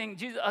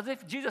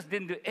if Jesus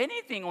didn't do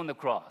anything on the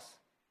cross.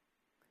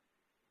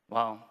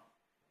 Well,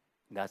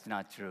 that's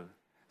not true.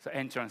 So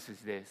entrance is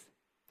this.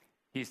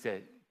 He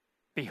said,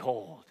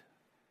 behold.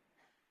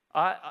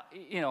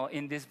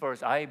 In this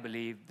verse, I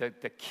believe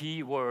that the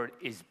key word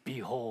is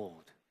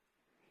behold.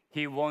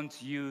 He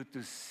wants you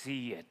to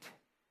see it.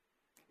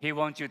 He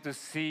wants you to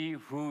see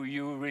who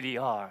you really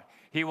are.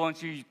 He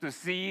wants you to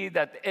see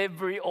that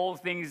every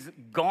old thing is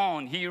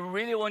gone. He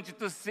really wants you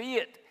to see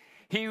it.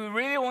 He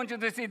really wants you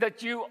to see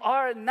that you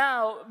are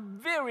now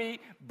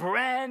very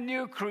brand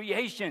new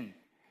creation.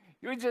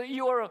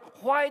 You are a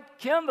white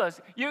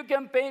canvas. You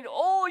can paint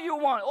all you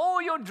want,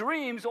 all your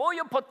dreams, all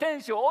your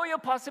potential, all your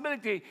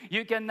possibility.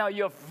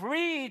 You're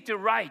free to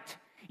write.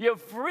 You're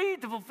free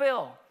to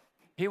fulfill.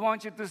 He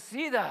wants you to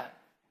see that.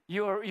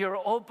 You're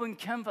open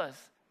canvas.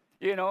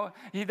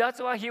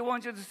 That's what he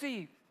wants you to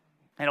see.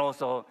 And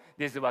also,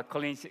 this is what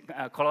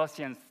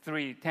Colossians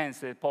 3:10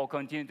 says. Paul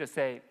continued to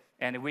say,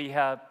 and we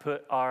have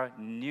put our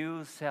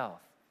new self,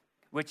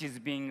 which is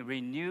being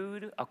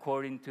renewed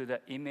according to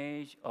the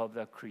image of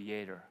the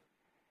Creator.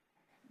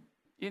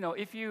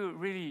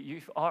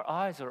 If our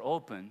eyes are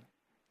open,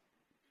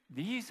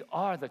 these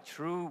are the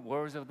true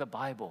words of the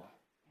Bible.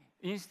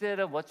 Instead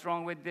of what's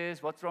wrong with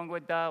this, what's wrong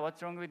with that,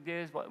 what's wrong with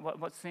this,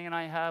 what sin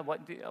I have,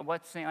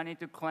 what sin I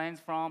need to cleanse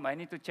from, I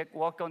need to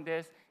work on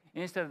this.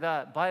 Instead of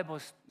that, Bible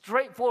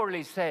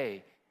straightforwardly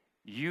say,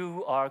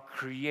 you are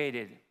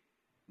created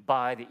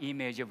by the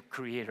image of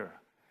Creator.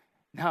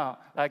 Now,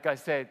 like I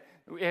said,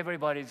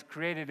 everybody is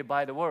created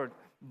by the Word.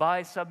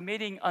 By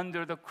submitting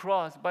under the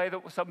cross,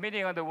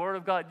 submitting under the Word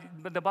of God.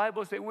 But the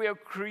Bible says we are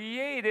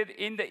created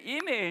in the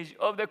image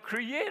of the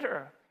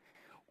Creator.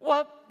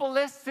 What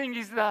blessing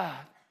is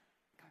that?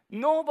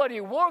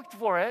 Nobody worked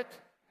for it.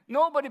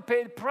 Nobody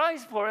paid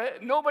price for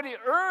it. Nobody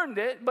earned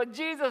it. But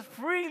Jesus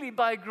freely,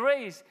 by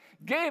grace,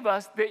 gave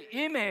us the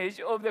image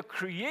of the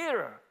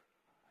Creator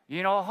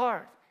in our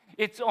heart.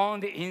 It's on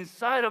the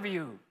inside of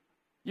you.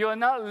 You are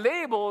not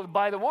labeled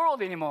by the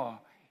world anymore.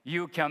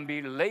 You can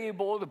be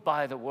labeled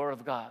by the Word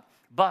of God.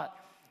 But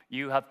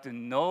you have to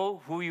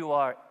know who you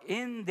are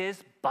in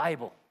this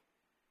Bible.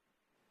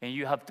 And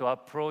you have to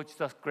approach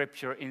the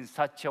Scripture in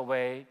such a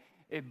way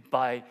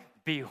by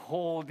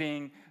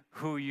beholding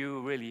who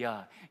you really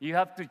are. You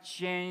have to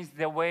change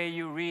the way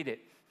you read it.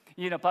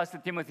 Pastor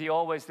Timothy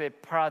always says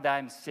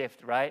paradigm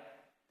shift, right?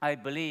 I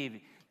believe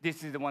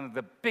this is one of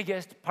the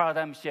biggest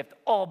paradigm shift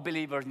all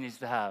believers need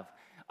to have.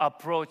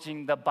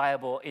 Approaching the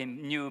Bible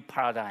in new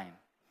paradigm.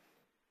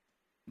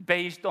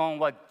 Based on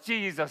what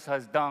Jesus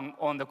has done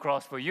on the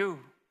cross for you.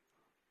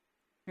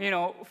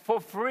 For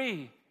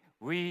free,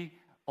 we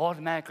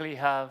automatically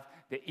have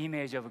the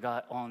image of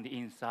God on the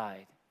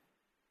inside.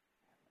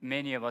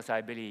 Many of us,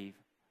 I believe,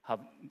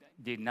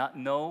 did not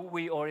know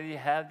we already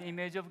have the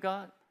image of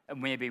God.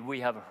 Maybe we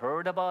have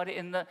heard about it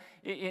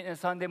in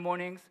Sunday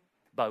mornings,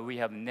 but we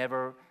have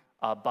never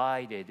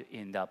abided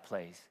in that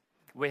place.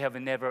 We have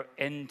never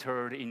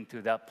entered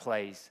into that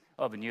place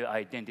of new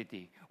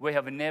identity. We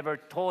have never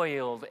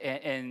toiled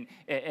and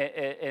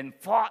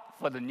fought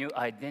for the new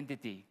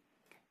identity.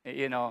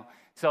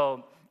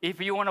 So if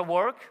you want to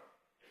work,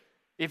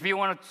 if you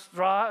want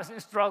to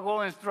struggle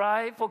and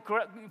strive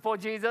for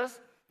Jesus,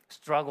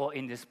 struggle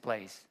in this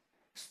place.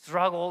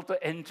 Struggle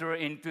to enter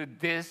into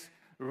this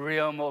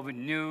realm of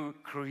new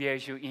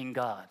creation in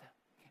God.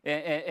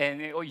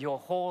 And your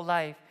whole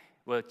life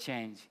will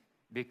change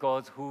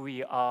because who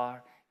we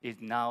are is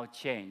now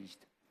changed.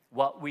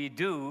 What we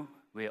do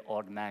will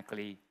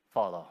automatically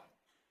follow.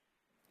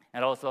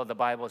 And also the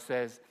Bible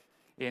says,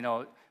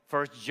 1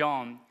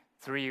 John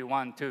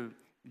 3:1-2,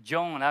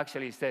 John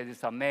actually says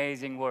this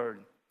amazing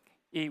word.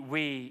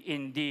 We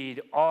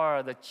indeed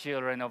are the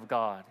children of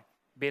God.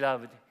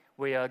 Beloved,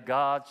 we are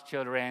God's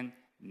children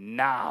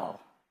now.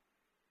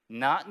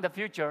 Not in the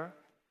future,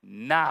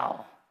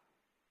 now.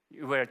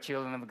 We're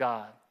children of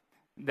God.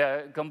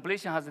 The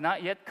completion has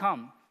not yet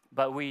come,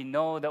 But we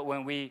know that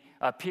when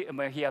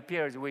he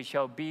appears, we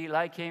shall be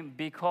like him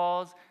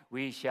because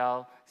we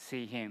shall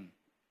see him.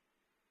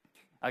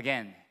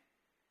 Again,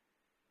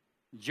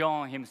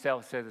 John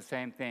himself said the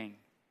same thing.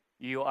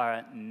 You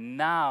are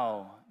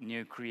now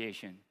new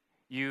creation.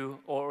 You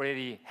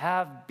already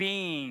have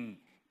been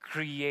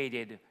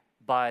created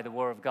by the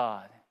Word of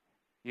God.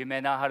 You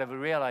may not have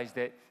realized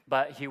it,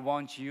 but he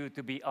wants you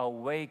to be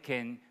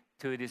awakened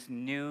to this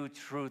new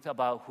truth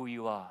about who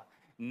you are.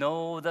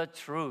 Know the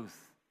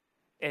truth.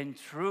 And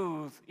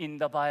truth in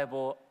the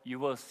Bible, you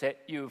will set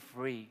you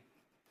free.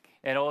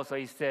 And also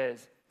it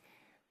says,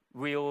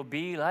 we will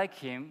be like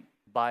him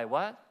by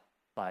what?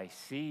 By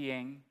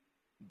seeing,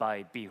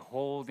 by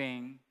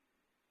beholding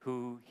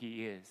who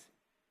he is.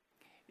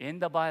 In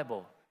the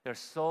Bible, there's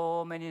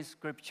so many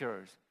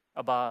scriptures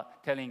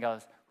about telling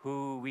us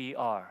who we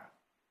are.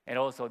 And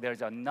also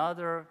there's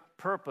another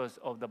purpose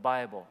of the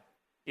Bible,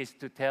 is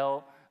to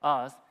tell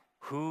us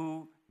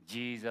who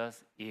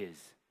Jesus is.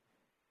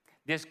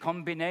 This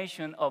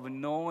combination of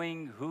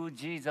knowing who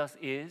Jesus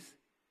is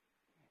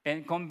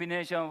and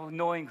combination of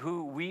knowing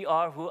who we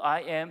are, who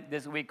I am,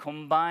 this we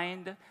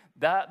combined,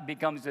 that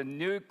becomes a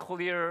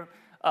nuclear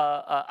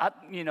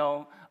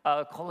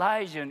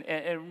collision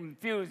and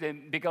fuse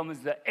and becomes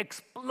the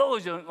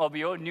explosion of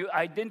your new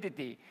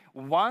identity.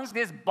 Once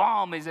this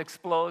bomb is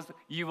exploded,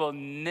 you will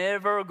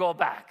never go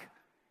back.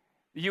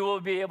 You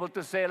will be able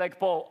to say like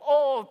Paul,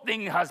 all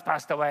things has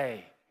passed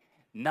away.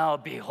 Now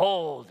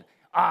behold,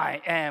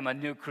 I am a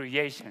new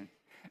creation.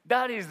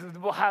 That is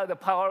how the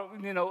power,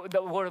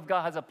 the Word of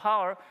God has a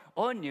power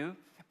on you,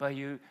 but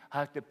you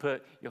have to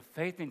put your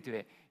faith into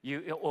it.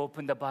 You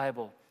open the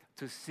Bible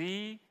to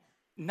see,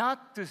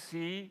 not to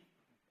see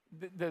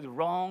the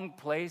wrong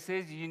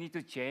places you need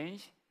to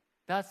change.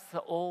 That's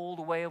the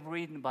old way of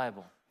reading the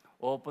Bible.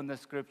 Open the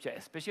Scripture,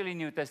 especially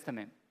New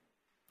Testament.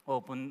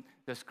 Open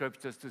the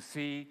Scriptures to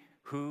see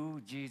who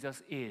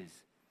Jesus is.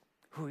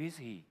 Who is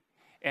He?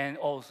 And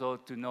also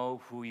to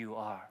know who you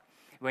are.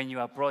 When you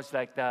approach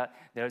like that,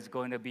 there's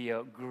going to be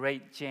a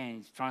great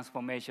change,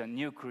 transformation,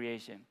 new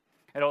creation.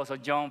 And also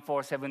John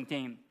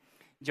 4:17,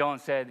 John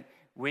said,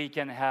 we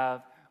can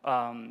have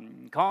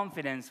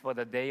confidence for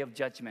the day of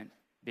judgment,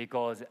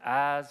 because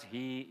as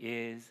He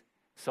is,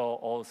 so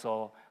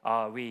also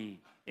are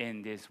we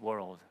in this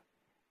world.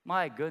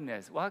 My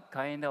goodness, what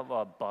kind of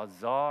a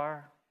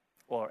bizarre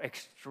or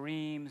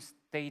extreme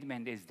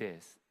statement is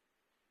this?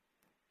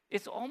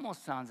 It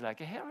almost sounds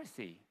like a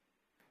heresy.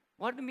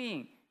 What do you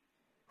mean?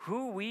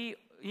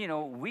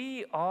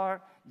 We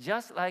are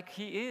just like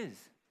He is.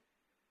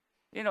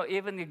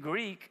 Even the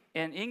Greek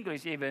and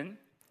English even,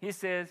 he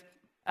says,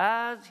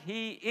 as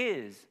He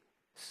is,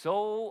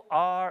 so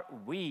are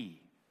we.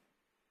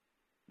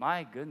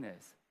 My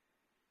goodness,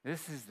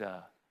 this is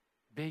the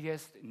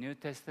biggest New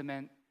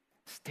Testament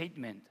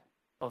statement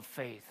of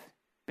faith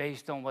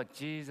based on what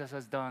Jesus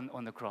has done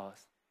on the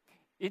cross.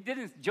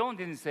 John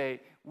didn't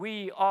say,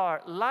 we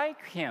are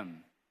like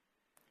Him.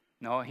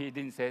 No, he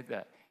didn't say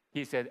that.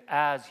 He said,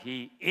 as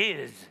He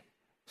is,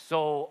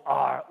 so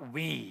are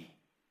we.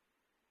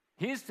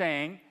 He's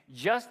saying,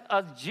 just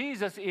as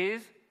Jesus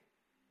is,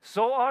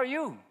 so are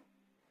you.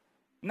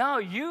 Now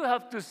you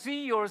have to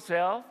see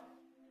yourself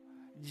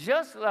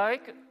just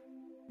like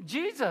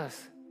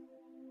Jesus.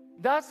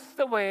 That's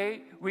the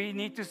way we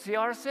need to see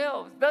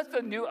ourselves. That's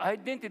the new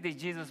identity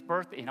Jesus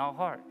birthed in our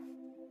heart.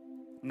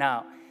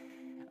 Now,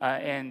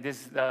 and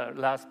this is the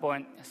last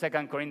point,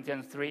 2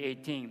 Corinthians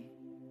 3:18.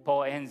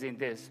 Paul ends in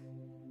this.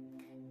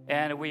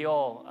 And we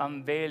all,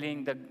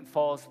 unveiling the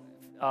false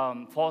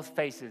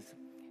faces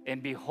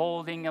and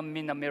beholding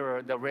in the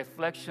mirror the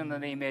reflection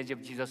of the image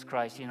of Jesus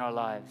Christ in our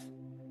lives,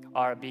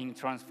 are being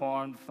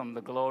transformed from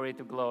the glory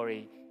to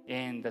glory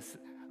in the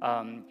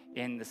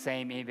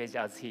same image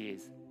as He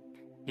is.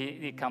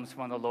 He comes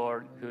from the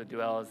Lord who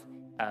dwells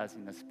as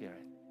in the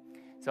Spirit.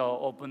 So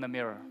open the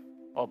mirror,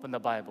 open the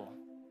Bible.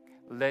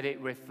 Let it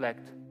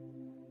reflect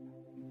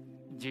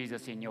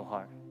Jesus in your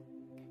heart.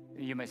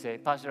 You may say,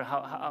 Pastor,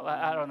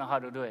 I don't know how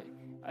to do it.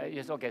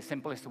 It's okay,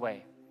 simplest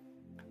way.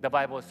 The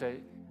Bible says,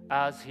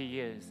 as He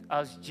is,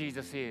 as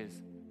Jesus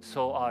is,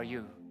 so are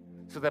you.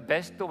 So the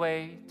best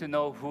way to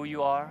know who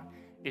you are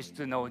is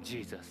to know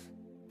Jesus.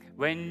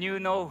 When you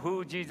know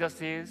who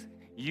Jesus is,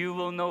 you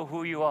will know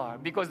who you are.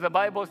 Because the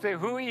Bible says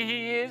who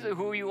He is,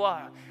 who you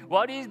are.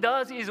 What He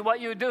does is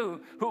what you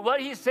do. What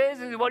He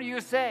says is what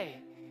you say.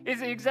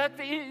 It's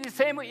exactly the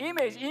same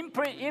image,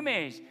 imprint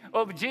image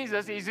of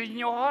Jesus is in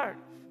your heart.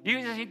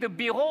 You just need to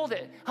behold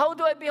it. How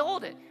do I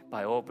behold it?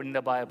 By opening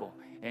the Bible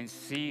and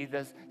see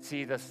the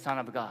Son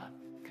of God.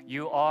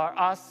 You are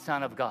a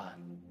Son of God.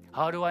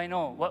 How do I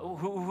know?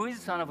 Who is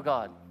Son of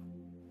God?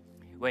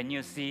 When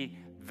you see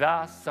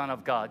the Son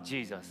of God,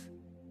 Jesus,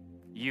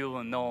 you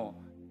will know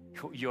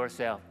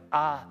yourself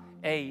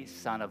a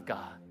Son of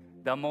God.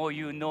 The more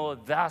you know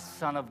the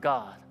Son of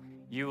God,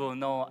 you will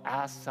know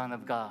as Son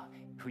of God,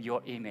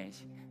 your image.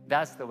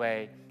 That's the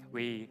way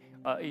we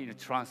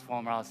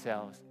transform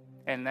ourselves.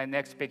 And the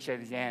next picture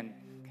at the end,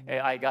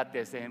 I got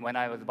this, and when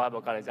I was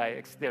Bible college,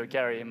 I still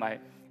carry in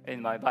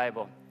my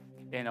Bible.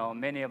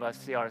 Many of us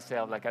see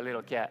ourselves like a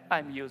little cat.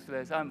 I'm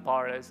useless. I'm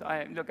powerless.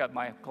 Look at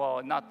my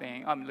claw,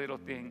 nothing. I'm a little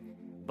thing.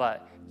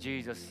 But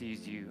Jesus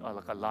sees you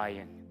like a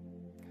lion.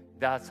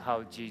 That's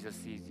how Jesus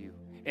sees you.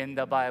 In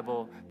the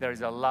Bible,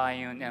 there's a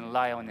lion and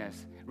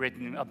lioness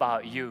written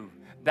about you.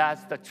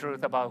 That's the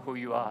truth about who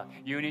you are.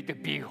 You need to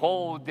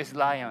behold this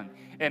lion.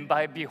 And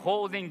by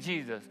beholding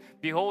Jesus,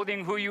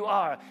 beholding who you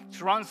are,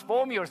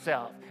 transform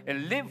yourself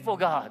and live for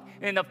God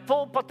in the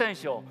full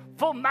potential,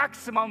 full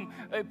maximum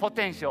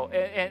potential,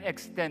 and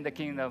extend the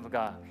kingdom of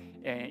God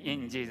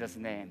in Jesus'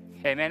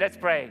 name. Amen. Let's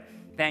pray.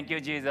 Thank you,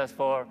 Jesus,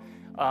 for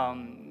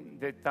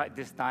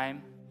this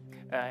time.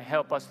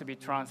 Help us to be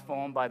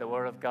transformed by the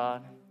word of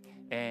God.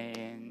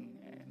 And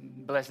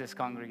bless this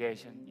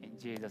congregation in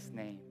Jesus'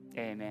 name.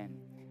 Amen.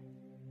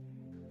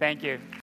 Thank you.